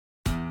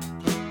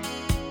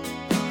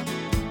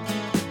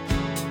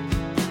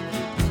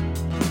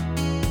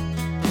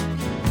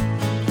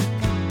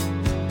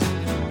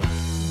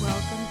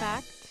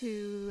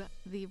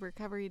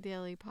Recovery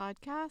Daily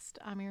podcast.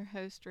 I'm your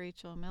host,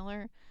 Rachel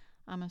Miller.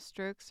 I'm a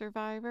stroke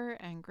survivor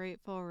and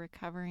grateful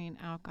recovering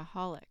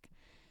alcoholic.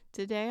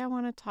 Today, I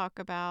want to talk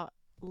about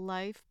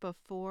life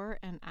before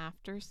and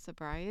after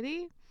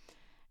sobriety.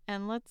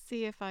 And let's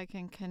see if I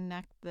can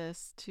connect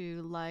this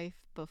to life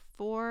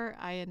before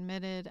I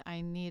admitted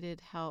I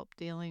needed help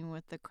dealing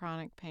with the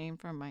chronic pain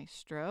from my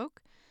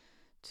stroke,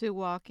 to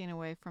walking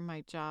away from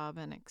my job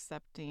and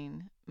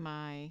accepting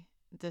my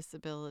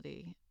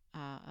disability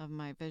of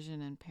my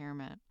vision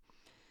impairment.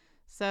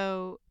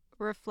 So,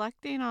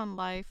 reflecting on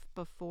life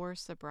before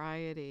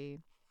sobriety,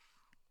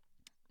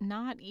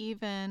 not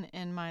even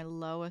in my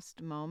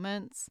lowest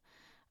moments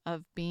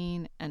of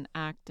being an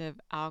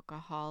active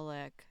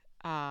alcoholic,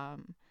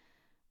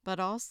 but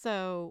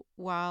also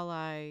while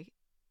I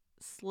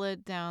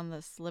slid down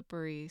the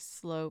slippery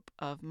slope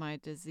of my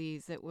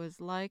disease, it was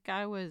like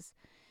I was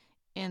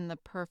in the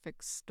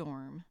perfect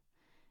storm.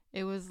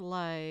 It was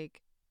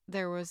like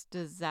there was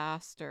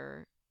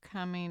disaster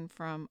coming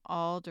from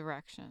all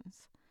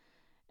directions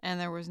and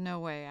there was no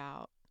way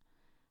out.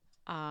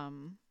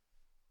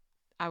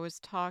 I was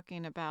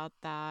talking about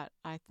that,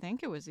 I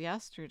think it was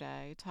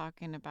yesterday,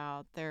 talking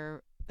about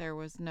there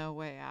was no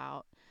way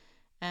out.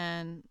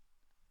 And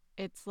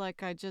it's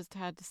like I just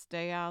had to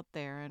stay out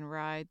there and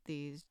ride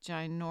these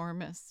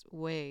ginormous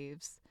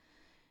waves,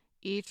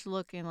 each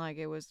looking like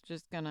it was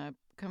just going to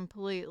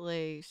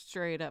completely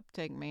straight up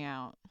take me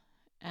out.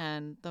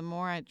 And the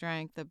more I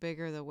drank, the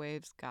bigger the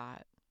waves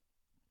got.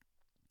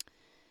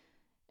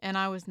 And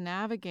I was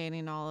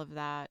navigating all of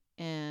that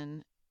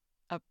in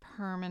a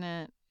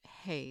permanent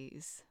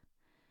haze.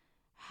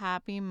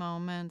 Happy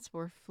moments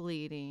were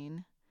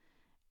fleeting,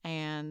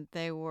 and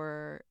they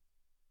were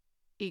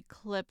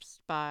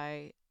eclipsed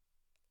by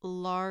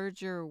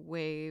larger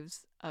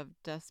waves of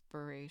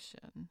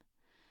desperation.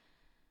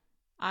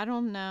 I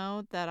don't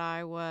know that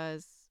I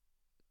was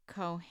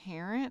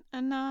coherent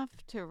enough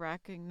to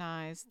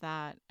recognize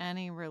that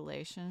any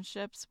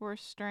relationships were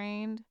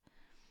strained,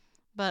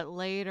 but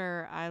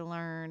later I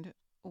learned,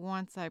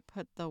 once I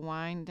put the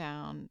wine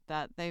down,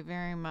 that they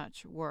very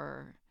much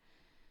were.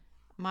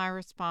 My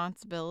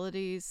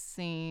responsibilities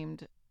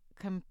seemed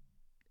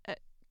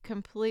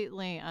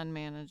completely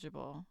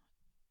unmanageable.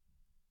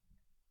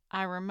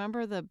 I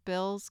remember the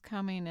bills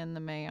coming in the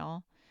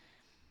mail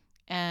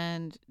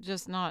and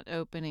just not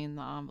opening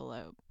the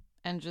envelope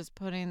and just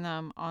putting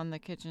them on the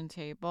kitchen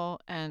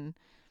table, and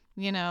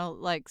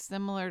like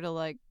similar to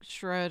like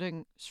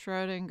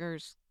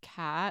Schrodinger's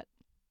cat,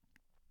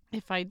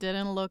 if I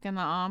didn't look in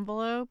the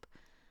envelope,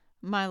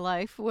 my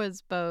life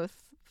was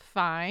both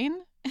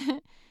fine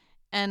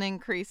and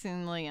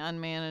increasingly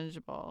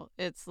unmanageable.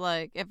 It's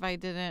like if I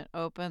didn't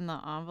open the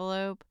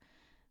envelope,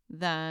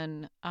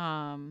 then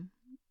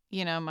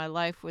my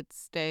life would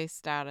stay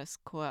status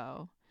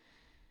quo.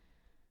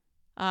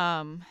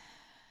 And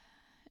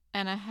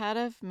ahead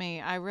of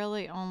me, I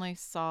really only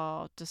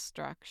saw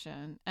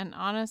destruction. And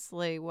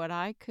honestly, what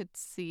I could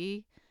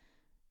see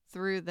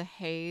through the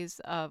haze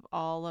of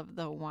all of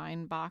the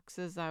wine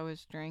boxes I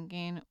was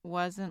drinking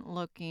wasn't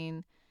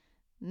looking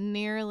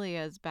nearly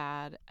as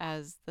bad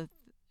as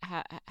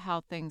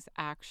how things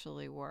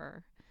actually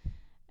were.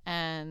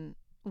 And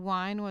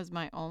wine was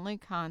my only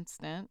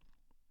constant.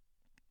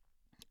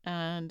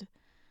 And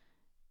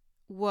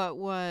what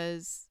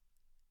was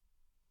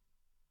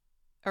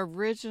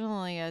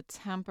originally a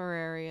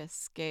temporary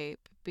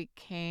escape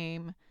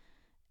became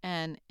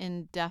an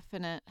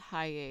indefinite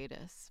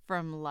hiatus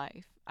from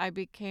life. I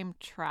became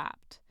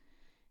trapped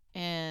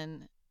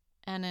in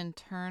an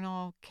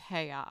internal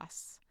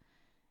chaos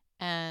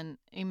and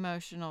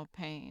emotional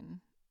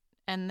pain.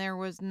 And there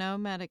was no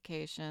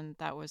medication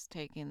that was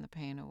taking the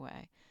pain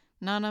away.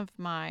 None of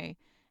my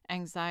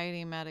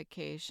anxiety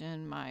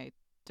medication, my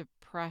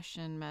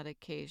depression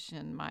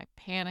medication, my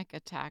panic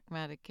attack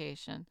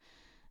medication,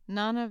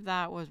 none of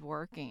that was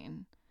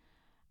working.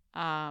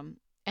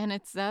 And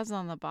it says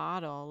on the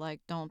bottle,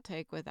 like, don't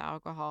take with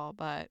alcohol,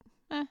 but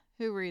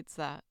who reads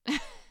that?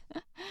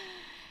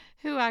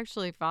 Who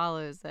actually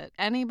follows it?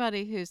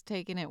 Anybody who's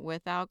taking it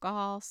with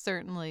alcohol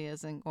certainly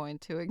isn't going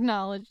to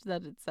acknowledge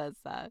that it says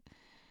that.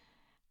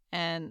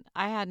 And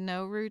I had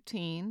no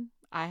routine.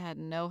 I had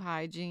no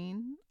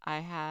hygiene. I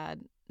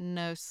had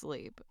no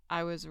sleep.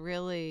 I was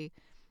really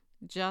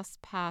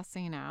just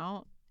passing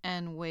out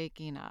and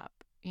waking up.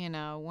 When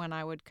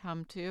I would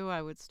come to,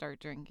 I would start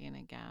drinking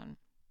again.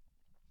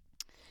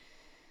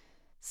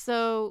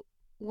 So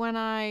when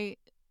I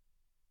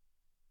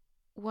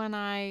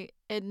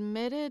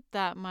admitted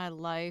that my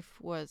life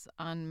was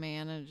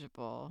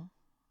unmanageable,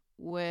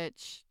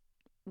 which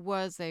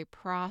was a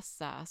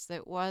process,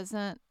 it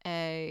wasn't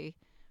a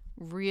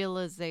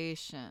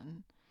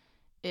realization,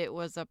 it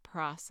was a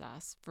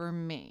process for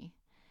me.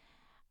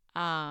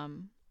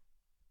 And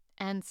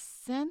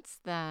since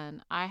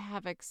then, I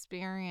have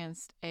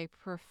experienced a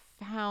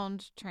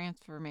profound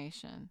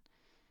transformation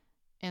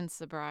in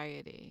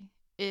sobriety.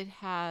 It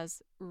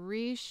has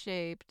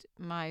reshaped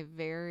my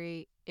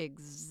very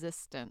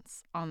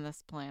existence on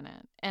this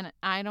planet. And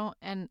I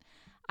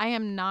I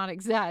am not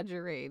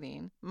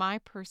exaggerating. My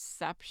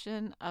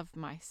perception of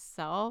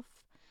myself,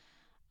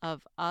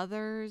 of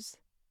others,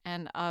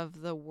 and of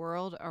the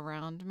world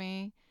around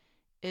me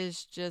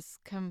is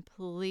just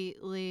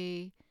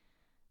completely,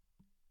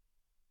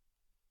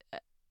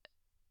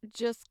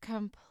 it's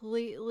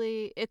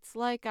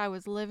like I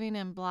was living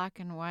in black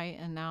and white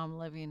and now I'm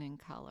living in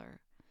color.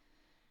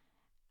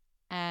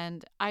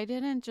 And I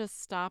didn't just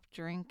stop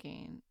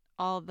drinking,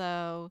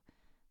 although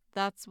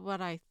that's what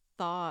I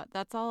thought.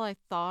 That's all I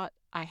thought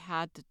I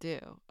had to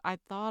do. I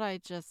thought I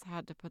just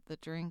had to put the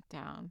drink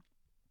down.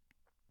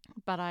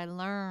 But I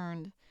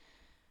learned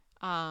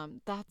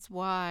that's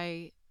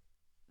why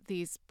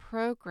these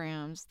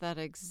programs that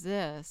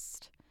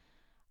exist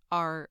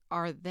are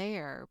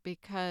there,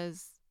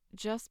 because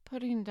just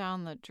putting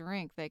down the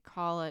drink, they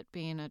call it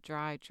being a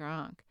dry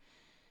drunk.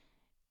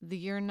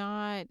 You're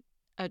not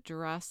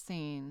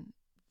addressing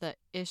the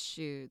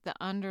issue, the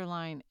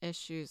underlying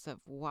issues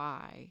of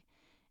why.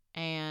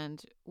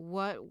 And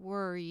what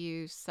were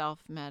you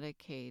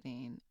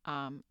self-medicating?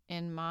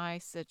 In my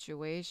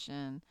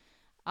situation,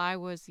 I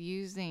was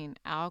using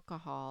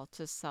alcohol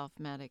to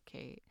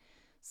self-medicate.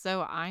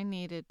 So I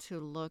needed to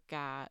look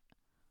at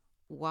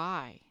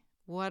why.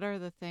 What are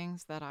the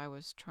things that I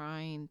was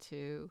trying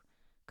to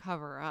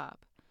cover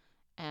up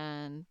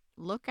and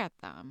look at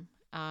them?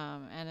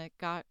 And it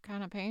got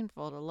kind of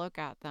painful to look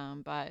at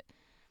them, but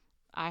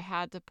I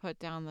had to put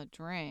down the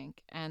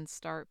drink and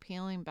start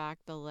peeling back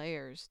the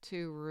layers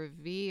to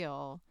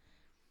reveal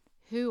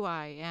who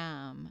I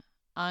am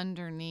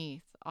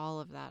underneath all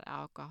of that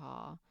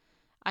alcohol.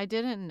 I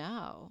didn't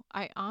know.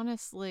 I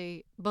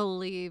honestly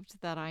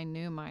believed that I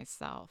knew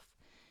myself,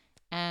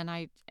 and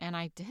I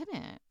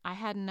didn't. I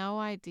had no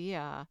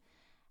idea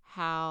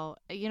how,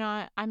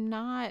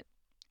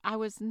 I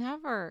was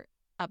never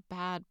a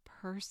bad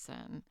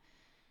person,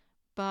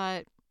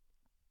 but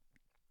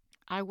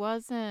I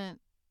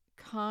wasn't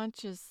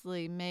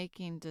consciously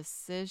making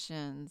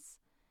decisions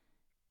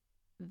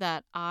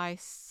that I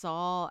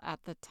saw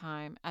at the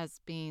time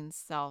as being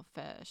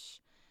selfish,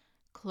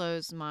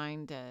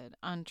 closed-minded,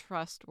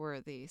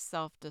 untrustworthy,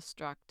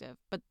 self-destructive.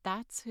 But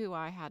that's who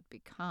I had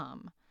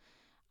become.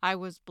 I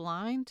was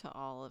blind to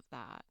all of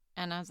that.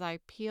 And as I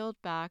peeled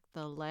back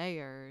the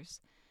layers,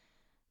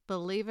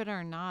 believe it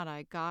or not,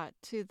 I got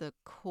to the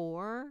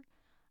core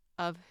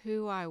of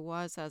who I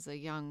was as a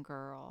young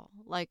girl.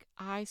 Like,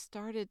 I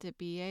started to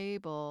be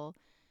able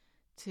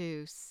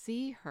to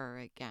see her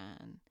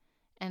again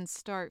and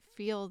start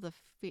feeling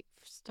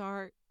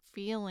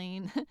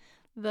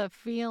the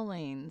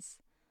feelings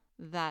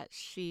that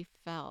she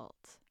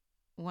felt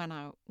when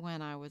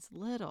I was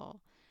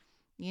little.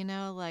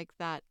 Like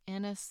that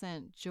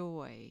innocent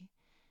joy,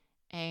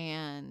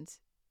 and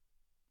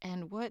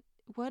what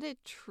it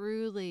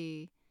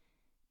truly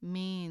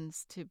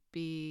means to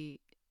be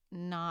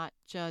not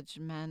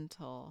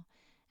judgmental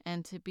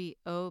and to be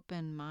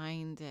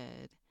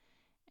open-minded,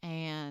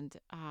 and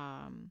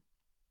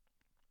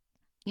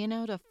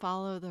to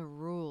follow the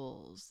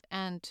rules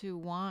and to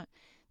want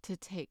to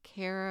take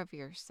care of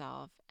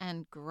yourself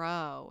and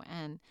grow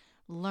and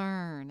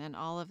learn and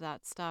all of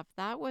that stuff.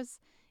 That was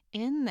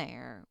in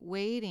there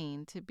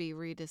waiting to be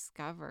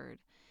rediscovered.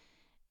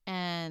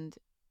 And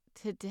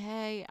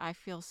today I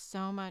feel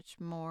so much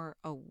more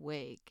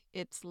awake.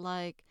 It's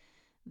like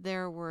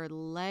there were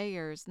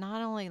layers,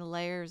 not only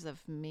layers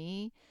of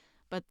me,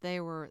 but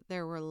there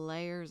were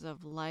layers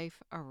of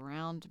life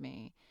around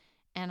me.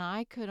 And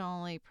I could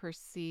only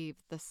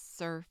perceive the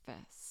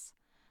surface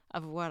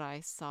of what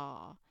I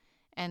saw.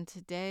 And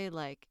today,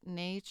 like,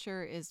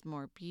 nature is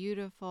more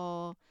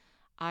beautiful.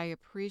 I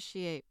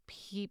appreciate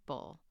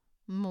people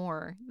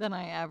more than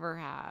I ever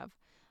have.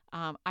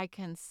 I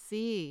can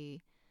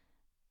see,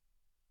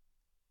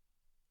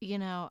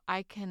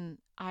 I can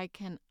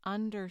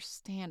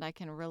understand, I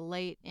can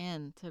relate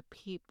into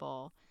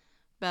people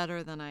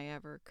better than I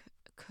ever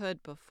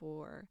could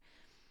before.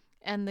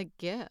 And the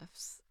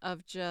gifts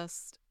of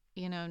just,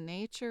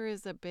 nature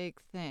is a big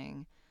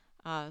thing.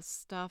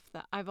 Stuff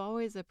that I've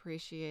always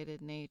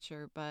appreciated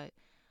nature, but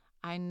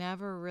I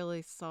never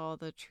really saw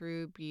the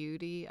true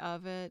beauty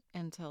of it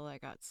until I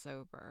got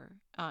sober.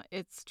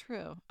 It's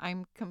true.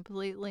 I'm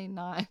completely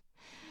not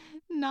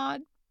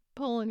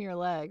pulling your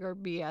leg or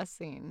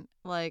BSing.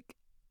 Like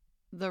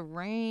the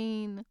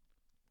rain,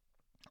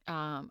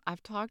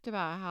 I've talked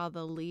about how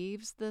the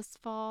leaves this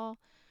fall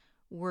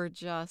were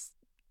just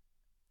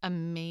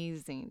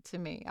amazing to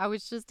me. I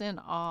was just in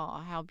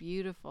awe how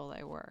beautiful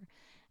they were.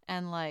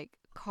 And like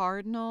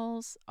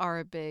cardinals are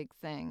a big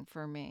thing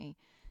for me.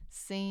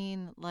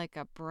 Seeing like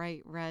a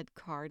bright red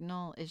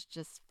cardinal is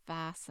just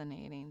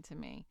fascinating to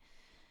me.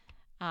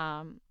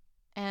 Um,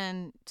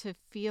 and to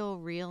feel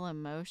real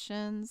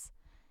emotions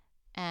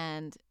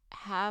and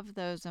have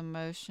those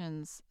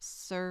emotions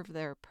serve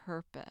their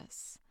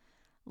purpose,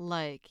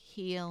 like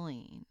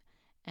healing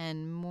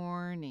and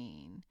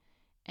mourning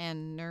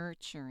and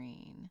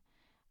nurturing.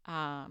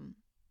 Um,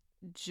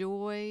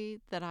 Joy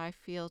that I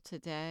feel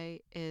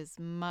today is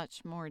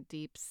much more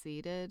deep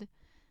seated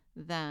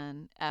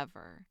than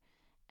ever.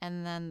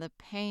 and then the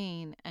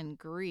pain and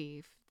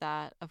grief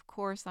that, of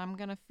course, I'm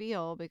going to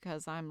feel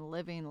because I'm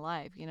living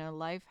life.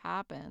 Life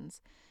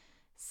happens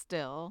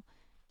still,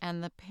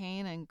 and the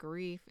pain and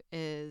grief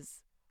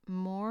is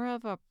more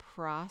of a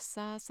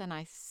process, and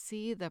I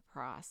see the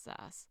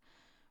process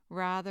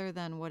rather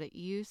than what it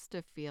used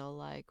to feel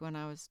like when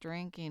I was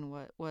drinking,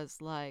 what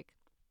was like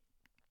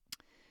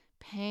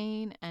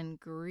pain and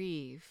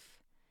grief.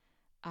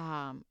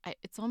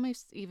 It's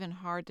almost even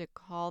hard to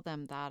call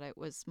them that. It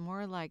was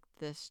more like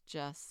this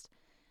just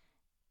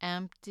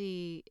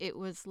empty, it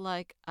was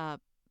like a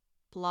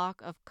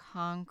block of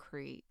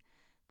concrete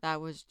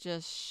that was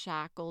just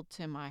shackled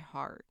to my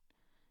heart,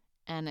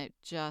 and I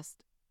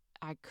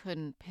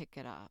couldn't pick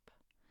it up.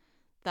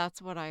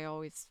 That's what I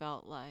always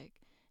felt like.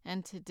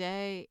 And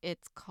today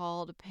it's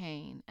called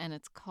pain and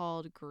it's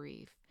called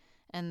grief,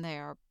 and they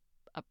are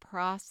a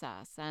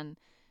process. And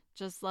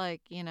just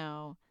like,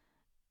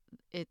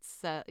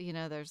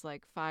 there's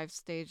like 5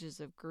 stages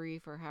of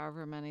grief or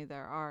however many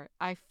there are.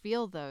 I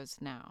feel those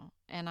now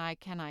and I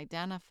can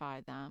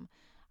identify them.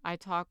 I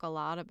talk a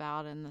lot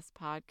about in this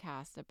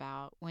podcast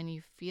about when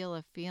you feel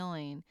a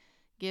feeling,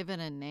 give it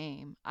a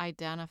name,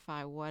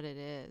 identify what it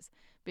is,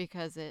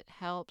 because it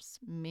helps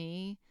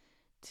me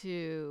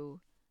to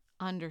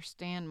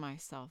understand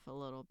myself a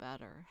little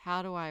better.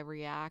 How do I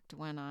react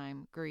when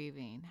I'm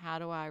grieving? How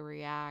do I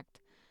react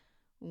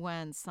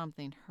when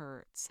something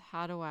hurts?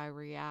 How do I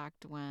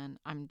react when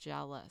I'm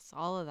jealous?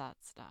 All of that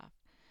stuff.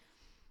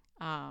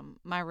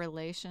 My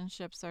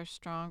relationships are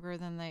stronger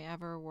than they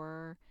ever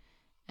were,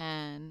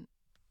 and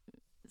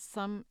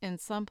in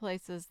some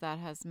places that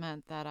has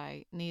meant that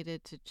I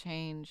needed to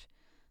change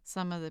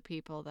some of the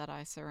people that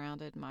I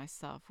surrounded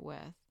myself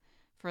with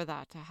for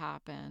that to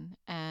happen.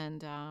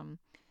 And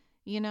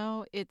you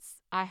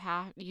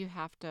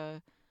have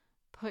to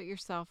put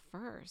yourself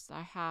first.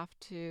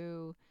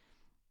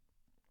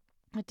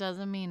 It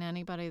doesn't mean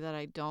anybody that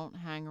I don't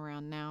hang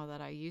around now that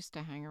I used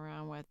to hang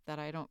around with, that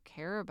I don't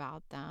care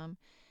about them.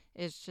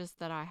 It's just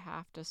that I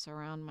have to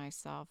surround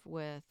myself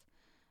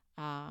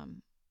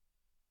um,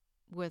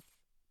 with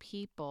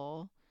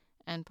people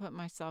and put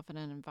myself in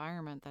an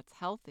environment that's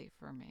healthy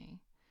for me.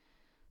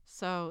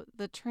 So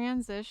the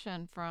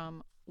transition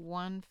from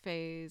one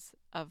phase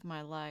of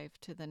my life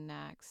to the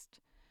next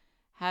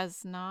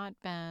has not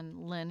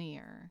been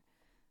linear.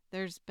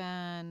 There's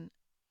been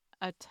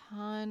a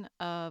ton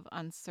of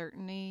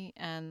uncertainty,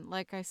 and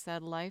like I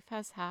said, life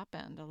has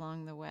happened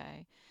along the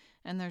way,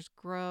 and there's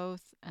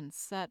growth and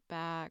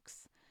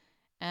setbacks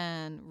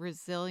and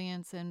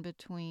resilience in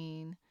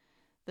between.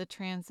 The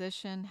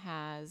transition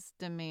has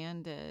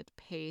demanded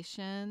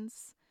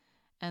patience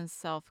and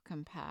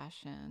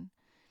self-compassion.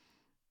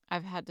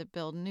 I've had to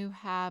build new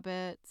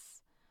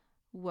habits,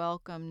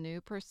 welcome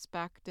new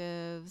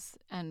perspectives,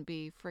 and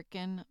be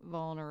freaking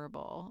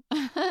vulnerable.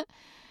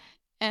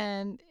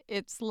 And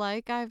it's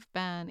like I've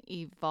been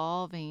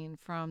evolving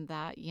from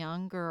that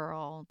young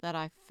girl that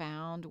I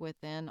found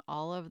within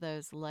all of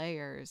those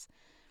layers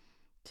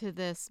to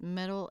this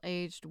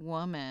middle-aged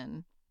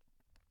woman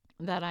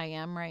that I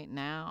am right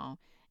now.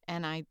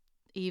 And I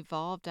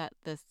evolved at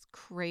this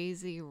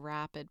crazy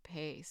rapid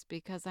pace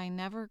because I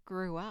never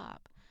grew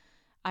up.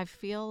 I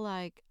feel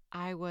like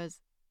I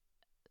was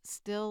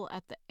still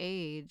at the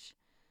age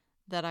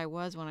that I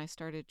was when I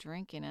started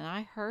drinking. And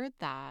I heard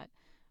that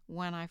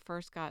when I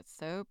first got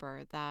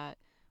sober, that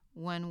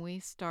when we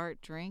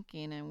start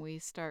drinking and we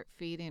start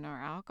feeding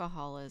our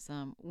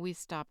alcoholism, we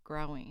stop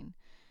growing.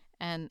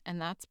 And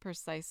that's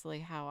precisely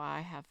how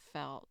I have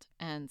felt.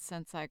 And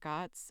since I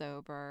got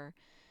sober,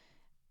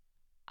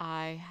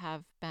 I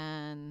have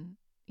been,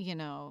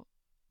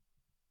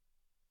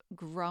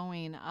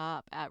 growing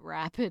up at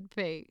rapid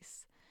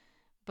pace.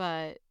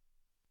 But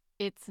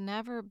it's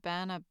never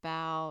been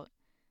about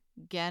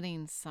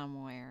getting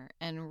somewhere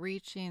and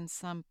reaching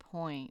some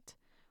point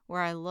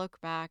where I look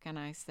back and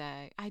I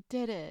say, I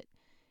did it.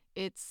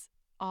 It's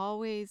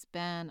always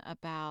been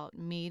about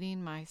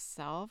meeting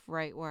myself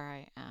right where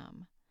I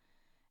am.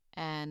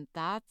 And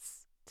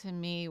that's to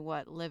me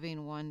what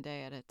living one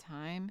day at a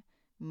time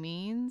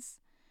means.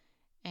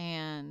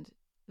 And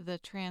the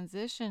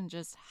transition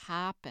just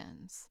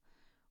happens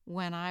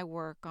when I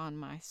work on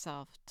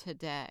myself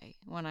today,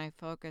 when I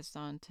focus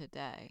on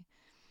today.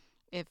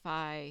 If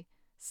I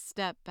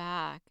step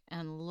back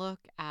and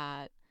look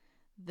at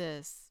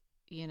this,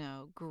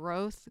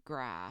 growth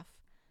graph,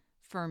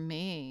 for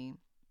me,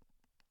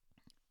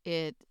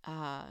 it's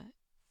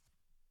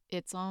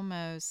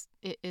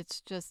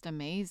just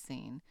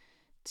amazing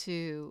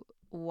to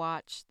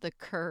watch the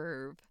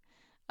curve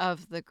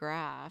of the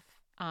graph,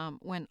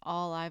 when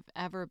all I've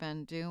ever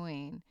been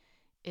doing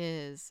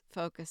is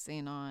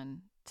focusing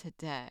on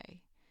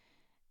today.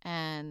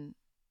 And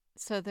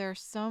so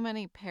there's so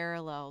many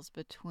parallels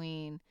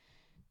between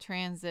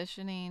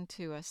transitioning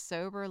to a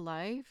sober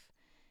life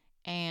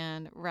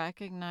and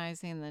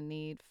recognizing the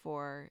need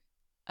for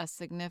a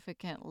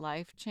significant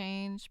life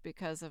change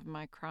because of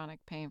my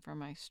chronic pain from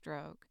my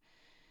stroke.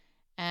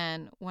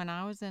 And when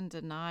I was in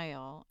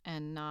denial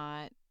and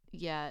not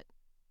yet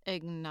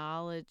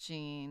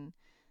acknowledging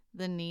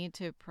the need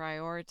to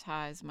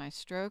prioritize my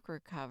stroke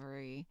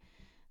recovery,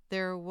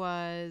 there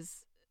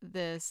was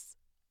this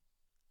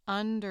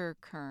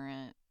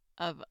undercurrent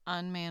of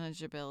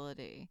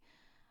unmanageability.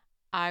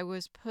 I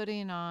was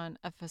putting on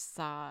a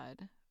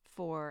facade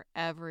for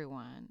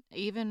everyone,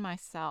 even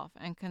myself,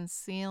 and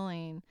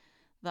concealing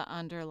the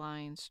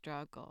underlying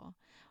struggle.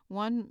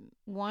 One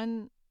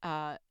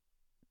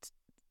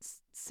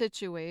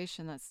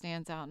situation that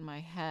stands out in my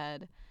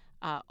head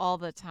all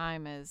the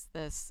time is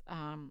this.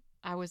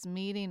 I was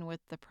meeting with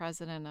the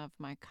president of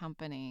my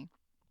company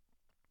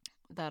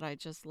that I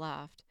just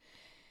left,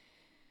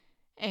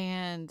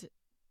 and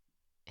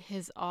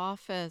his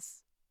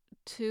office,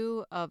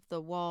 two of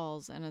the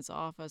walls in his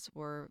office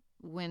were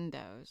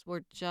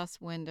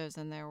just windows,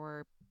 and there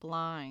were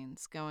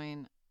blinds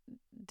going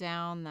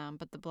down them,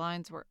 but the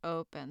blinds were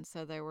open,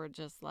 so they were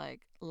just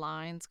like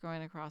lines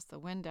going across the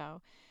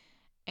window.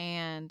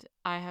 And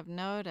I have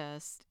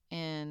noticed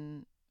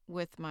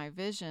with my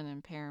vision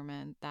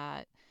impairment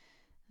that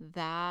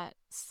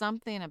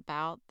something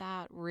about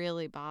that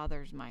really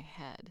bothers my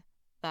head.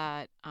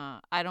 That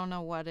I don't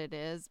know what it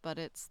is, but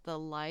it's the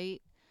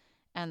light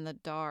and the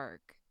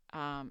dark,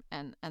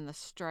 and the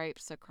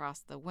stripes across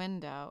the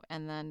window,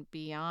 and then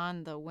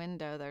beyond the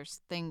window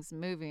there's things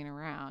moving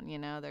around.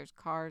 There's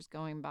cars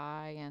going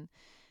by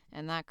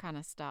and that kind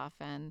of stuff,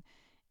 and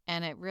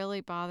it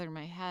really bothered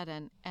my head,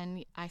 and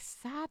I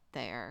sat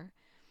there.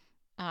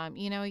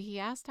 He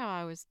asked how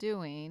I was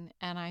doing,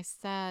 and I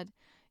said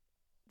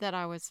that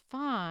I was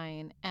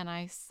fine, and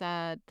I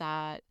said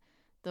that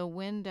the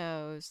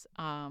windows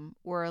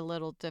were a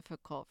little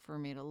difficult for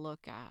me to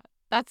look at.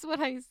 That's what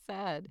I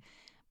said.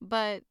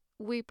 But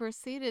we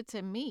proceeded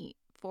to meet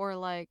for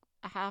like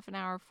a half an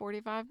hour,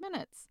 45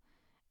 minutes,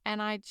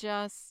 and I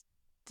just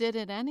did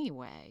it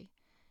anyway,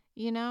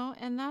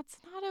 and that's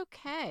not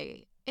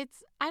okay.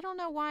 I don't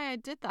know why I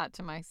did that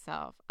to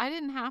myself. I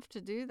didn't have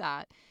to do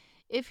that.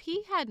 If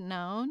he had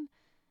known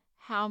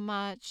how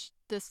much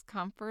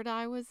discomfort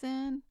I was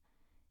in,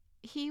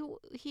 he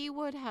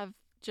would have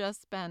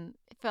just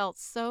felt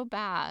so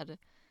bad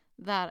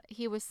that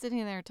he was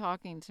sitting there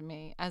talking to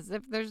me as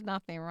if there's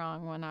nothing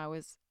wrong when I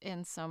was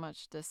in so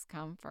much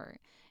discomfort.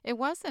 It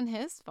wasn't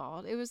his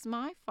fault. It was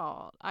my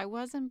fault. I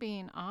wasn't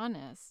being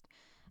honest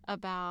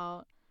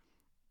about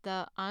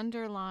the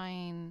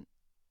underlying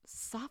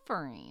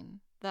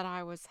suffering that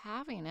I was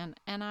having,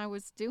 and I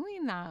was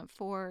doing that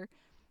for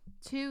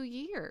 2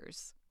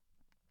 years.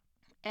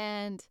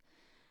 And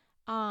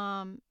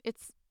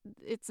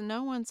it's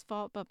no one's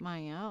fault but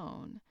my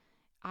own.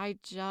 I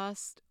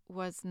just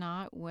was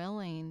not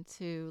willing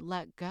to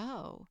let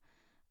go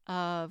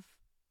of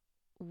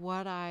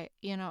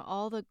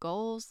all the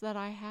goals that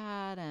I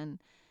had,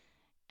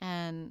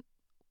 and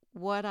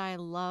what I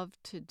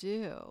loved to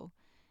do.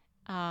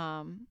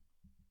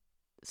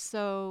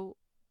 So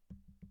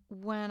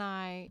when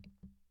I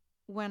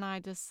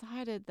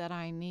decided that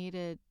I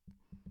needed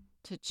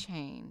to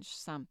change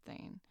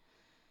something,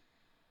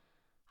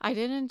 I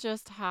didn't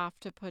just have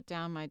to put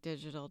down my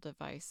digital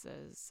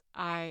devices.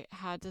 I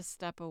had to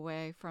step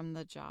away from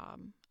the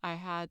job. I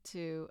had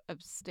to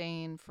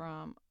abstain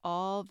from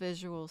all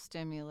visual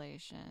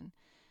stimulation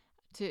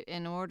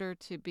in order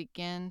to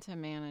begin to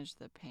manage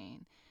the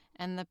pain.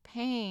 And the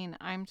pain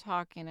I'm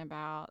talking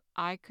about,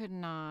 I could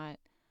not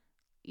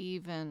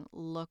even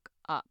look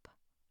up.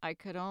 I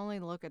could only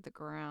look at the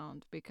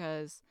ground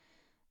because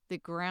the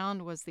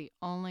ground was the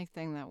only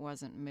thing that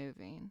wasn't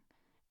moving.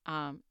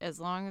 As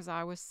long as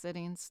I was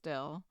sitting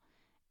still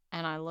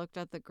and I looked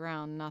at the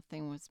ground,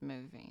 nothing was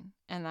moving.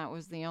 And that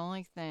was the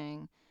only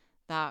thing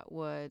that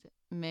would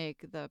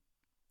make the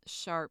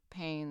sharp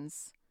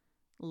pains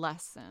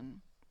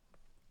lessen.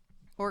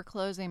 Or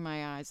closing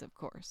my eyes, of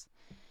course.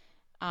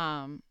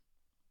 And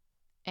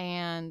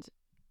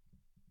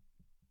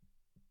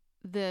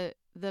the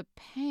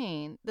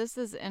pain, this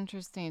is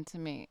interesting to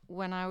me.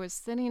 When I was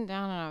sitting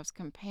down and I was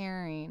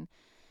comparing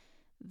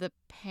the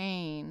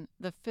pain,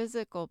 the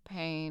physical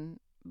pain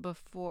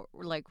before,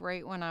 like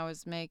right when I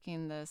was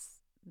making this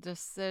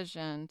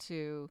decision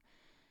to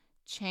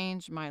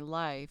change my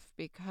life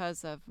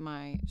because of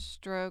my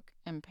stroke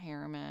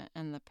impairment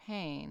and the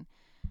pain,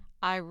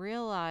 I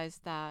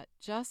realized that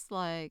just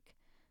like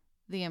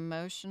the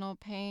emotional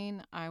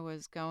pain I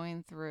was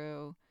going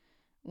through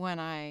when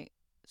I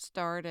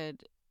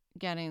started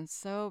getting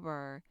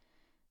sober,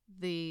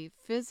 the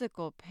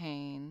physical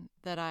pain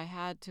that I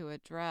had to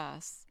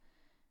address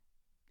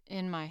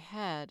in my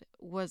head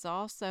was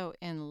also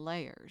in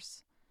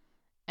layers.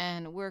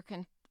 And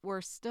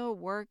we're still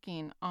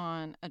working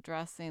on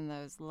addressing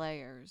those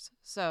layers.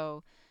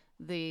 So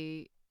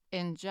the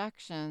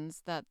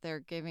injections that they're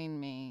giving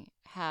me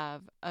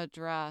have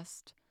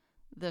addressed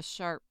the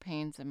sharp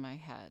pains in my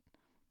head.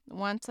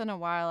 Once in a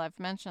while, I've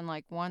mentioned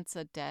like once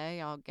a day,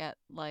 I'll get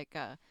like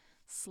a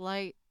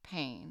slight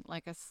pain,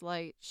 like a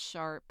slight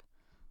sharp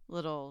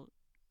little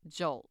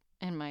jolt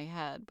in my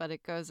head, but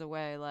it goes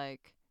away.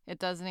 Like it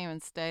doesn't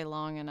even stay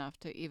long enough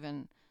to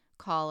even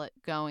call it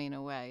going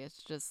away.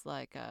 It's just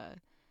like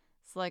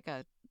it's like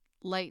a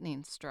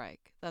lightning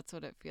strike. That's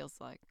what it feels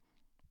like.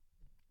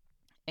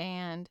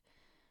 And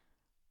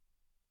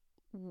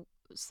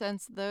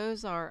since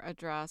those are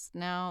addressed,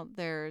 now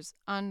there's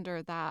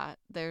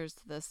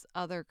this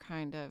other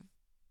kind of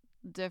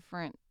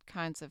different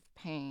kinds of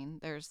pain.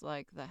 There's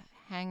like the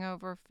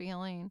hangover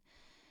feeling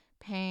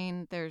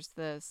pain. There's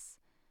this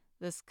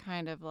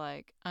kind of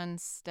like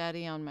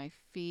unsteady on my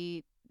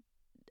feet,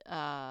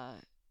 I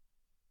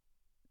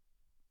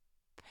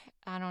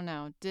don't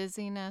know,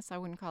 dizziness. I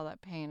wouldn't call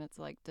that pain. It's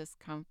like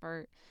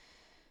discomfort.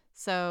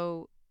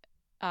 So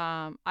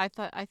I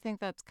think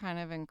that's kind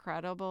of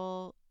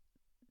incredible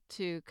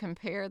to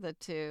compare the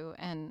two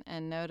and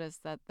notice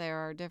that there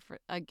are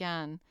different,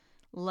 again,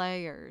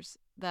 layers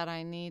that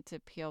I need to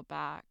peel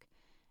back.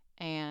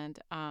 And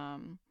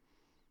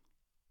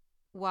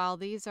while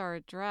these are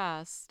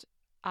addressed,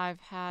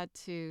 I've had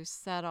to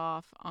set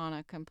off on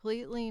a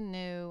completely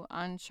new,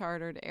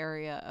 uncharted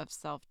area of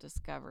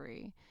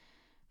self-discovery,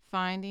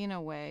 finding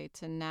a way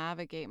to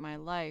navigate my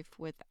life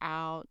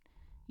without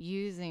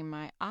using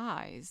my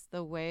eyes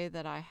the way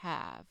that I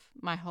have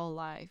my whole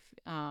life,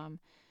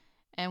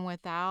 and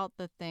without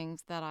the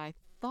things that I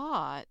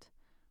thought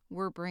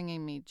were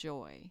bringing me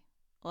joy,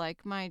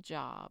 like my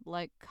job,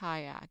 like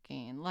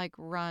kayaking, like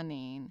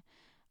running,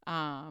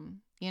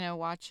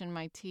 watching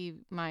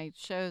my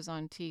shows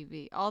on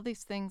TV, all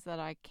these things that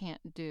I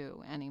can't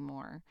do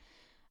anymore.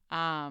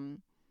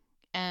 Um,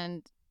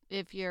 and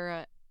if you're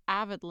a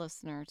avid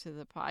listener to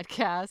the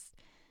podcast,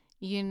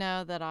 you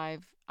know that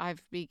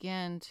I've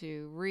begun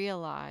to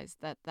realize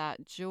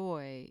that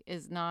joy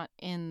is not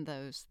in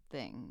those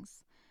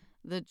things.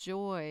 The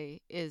joy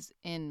is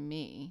in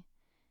me,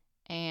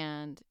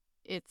 and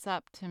it's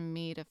up to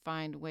me to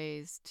find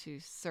ways to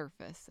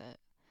surface it.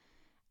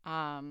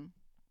 Um,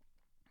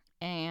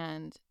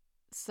 and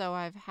so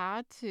I've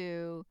had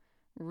to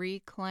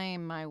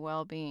reclaim my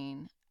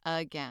well-being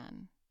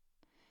again.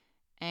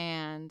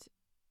 And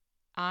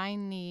I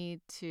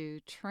need to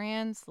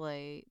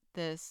translate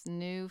this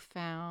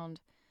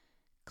newfound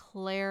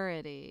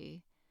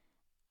clarity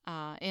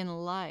in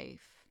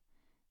life,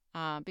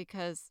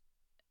 because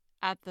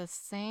at the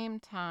same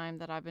time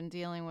that I've been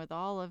dealing with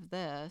all of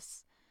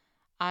this,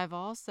 I've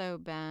also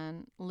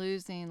been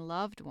losing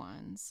loved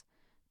ones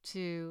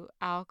to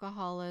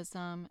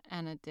alcoholism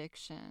and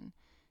addiction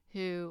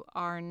who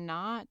are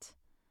not,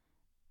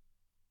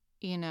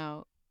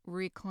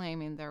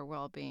 reclaiming their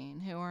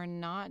well-being, who are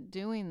not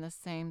doing the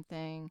same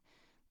thing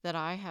that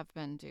I have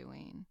been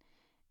doing.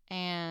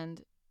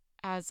 And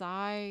as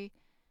I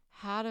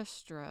had a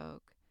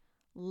stroke,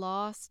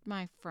 lost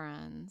my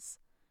friends,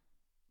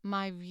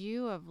 my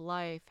view of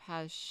life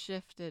has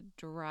shifted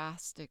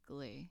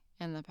drastically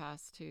in the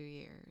past 2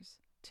 years,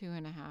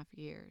 2.5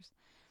 years.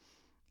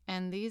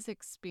 And these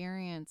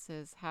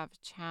experiences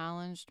have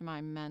challenged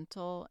my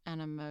mental and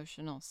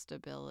emotional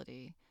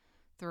stability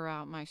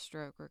throughout my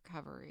stroke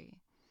recovery.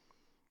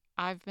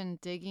 I've been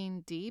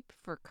digging deep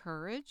for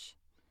courage,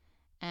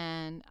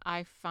 and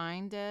I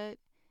find it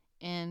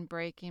in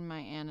breaking my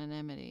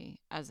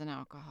anonymity as an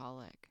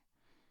alcoholic.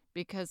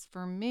 Because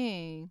for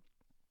me,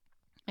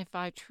 if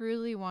I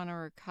truly want to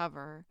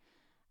recover,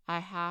 I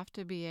have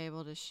to be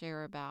able to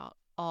share about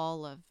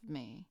all of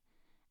me.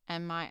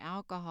 And my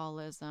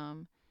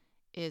alcoholism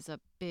is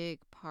a big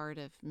part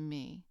of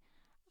me.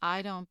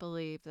 I don't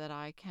believe that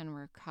I can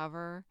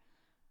recover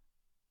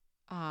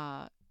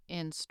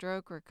in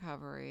stroke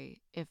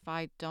recovery if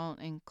I don't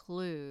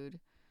include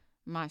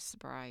my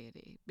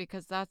sobriety,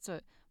 because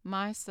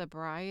my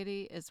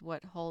sobriety is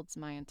what holds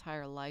my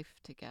entire life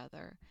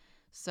together.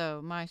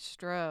 So my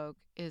stroke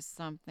is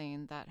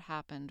something that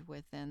happened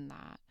within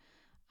that.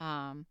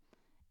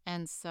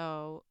 And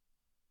so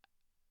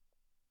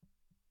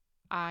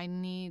I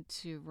need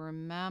to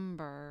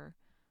remember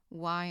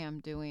why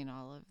I'm doing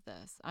all of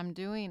this. I'm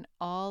doing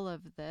all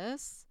of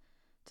this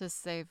to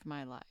save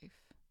my life.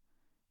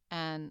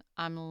 And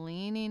I'm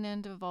leaning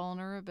into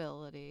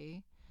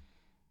vulnerability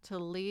to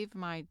leave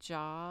my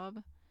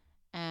job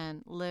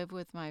and live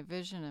with my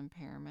vision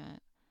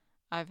impairment.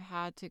 I've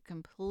had to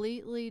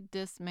completely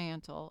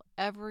dismantle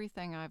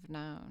everything I've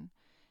known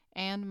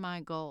and my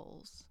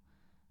goals,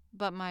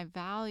 but my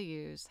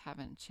values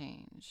haven't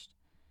changed.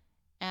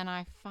 And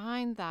I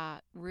find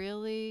that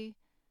really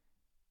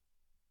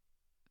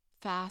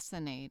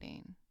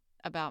fascinating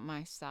about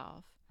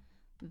myself,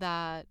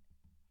 that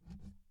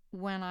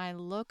when I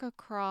look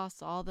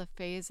across all the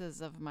phases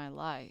of my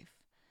life,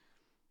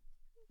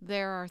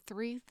 there are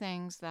three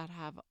things that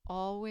have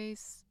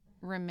always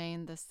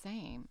remained the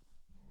same,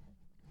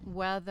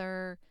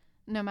 no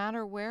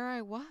matter where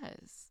I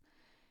was.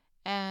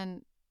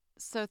 And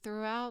so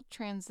throughout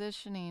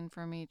transitioning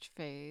from each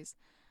phase,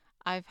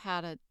 I've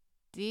had a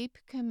deep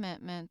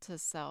commitment to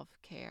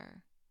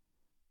self-care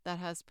that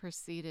has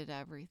preceded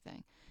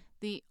everything.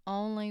 The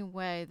only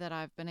way that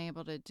I've been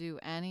able to do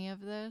any of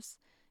this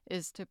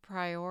is to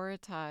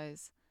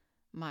prioritize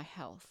my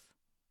health.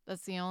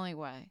 That's the only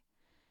way.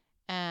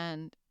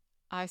 And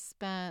I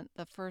spent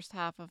the first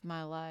half of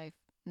my life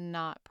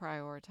not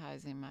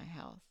prioritizing my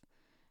health.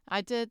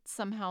 I did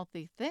some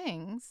healthy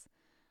things,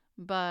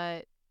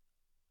 but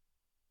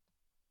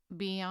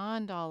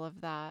beyond all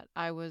of that,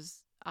 I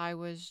was I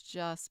was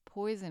just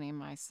poisoning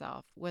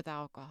myself with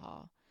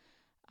alcohol.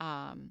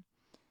 Um,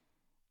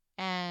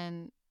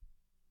 and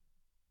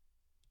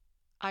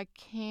I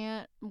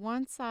can't,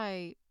 once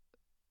I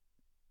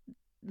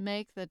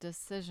make the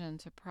decision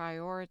to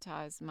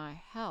prioritize my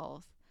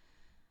health,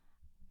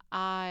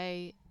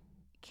 I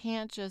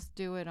can't just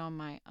do it on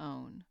my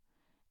own.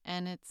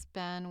 And it's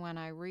been when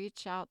I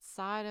reach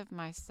outside of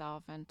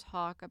myself and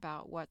talk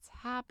about what's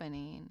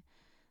happening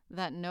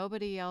that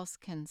nobody else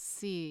can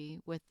see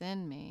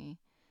within me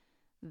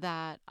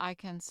that I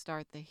can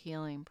start the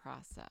healing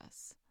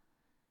process.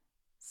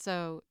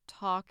 So,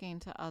 talking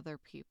to other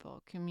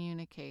people,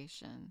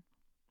 communication.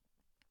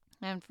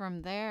 And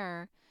from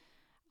there,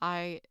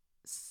 I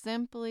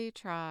simply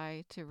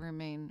try to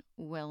remain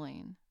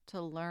willing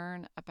to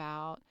learn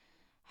about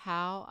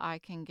how I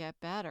can get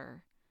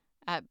better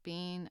at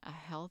being a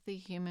healthy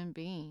human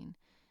being.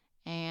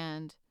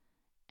 And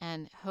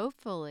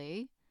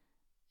hopefully,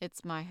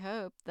 it's my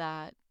hope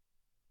that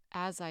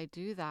as I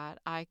do that,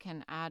 I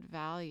can add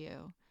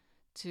value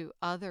to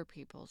other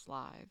people's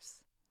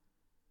lives.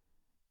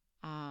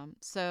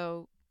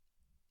 So,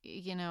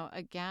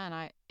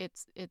 again,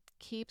 it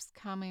keeps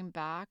coming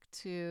back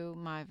to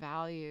my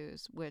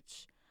values,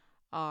 which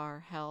are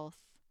health,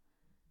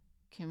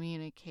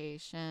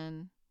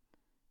 communication,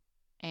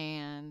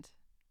 and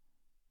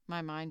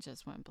my mind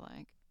just went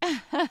blank.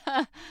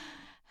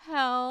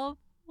 Health,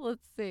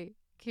 let's see,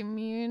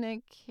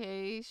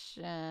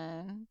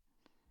 communication,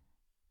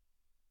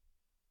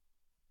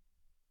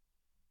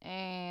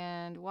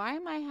 and why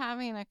am I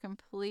having a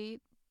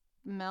complete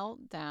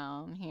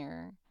meltdown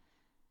here?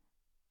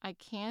 I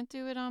can't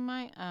do it on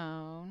my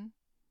own.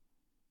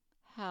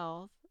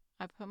 Health,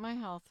 I put my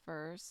health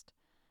first.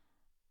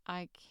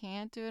 I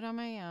can't do it on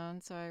my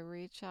own, so I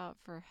reach out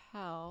for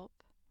help.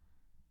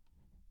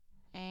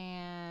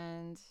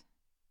 And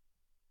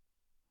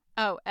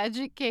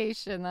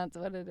education, that's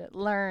what it is.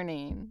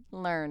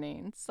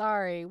 Learning.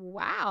 Sorry.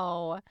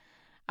 Wow.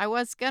 I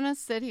was going to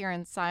sit here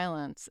in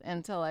silence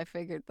until I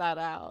figured that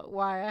out,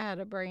 why I had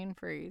a brain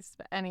freeze.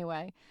 But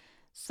anyway,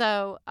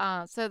 so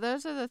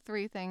those are the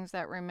three things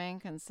that remain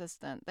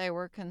consistent. They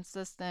were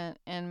consistent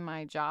in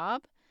my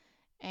job,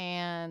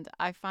 and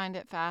I find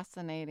it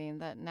fascinating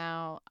that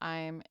now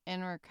I'm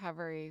in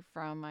recovery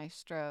from my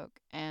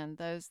stroke, and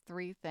those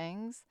three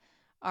things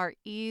are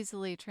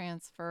easily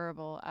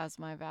transferable as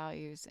my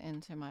values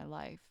into my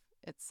life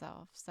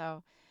itself.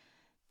 So,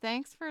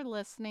 thanks for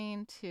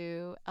listening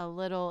to a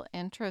little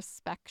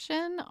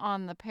introspection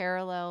on the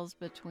parallels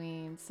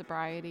between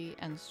sobriety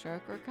and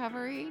stroke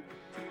recovery,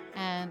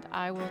 and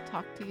I will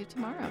talk to you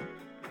tomorrow.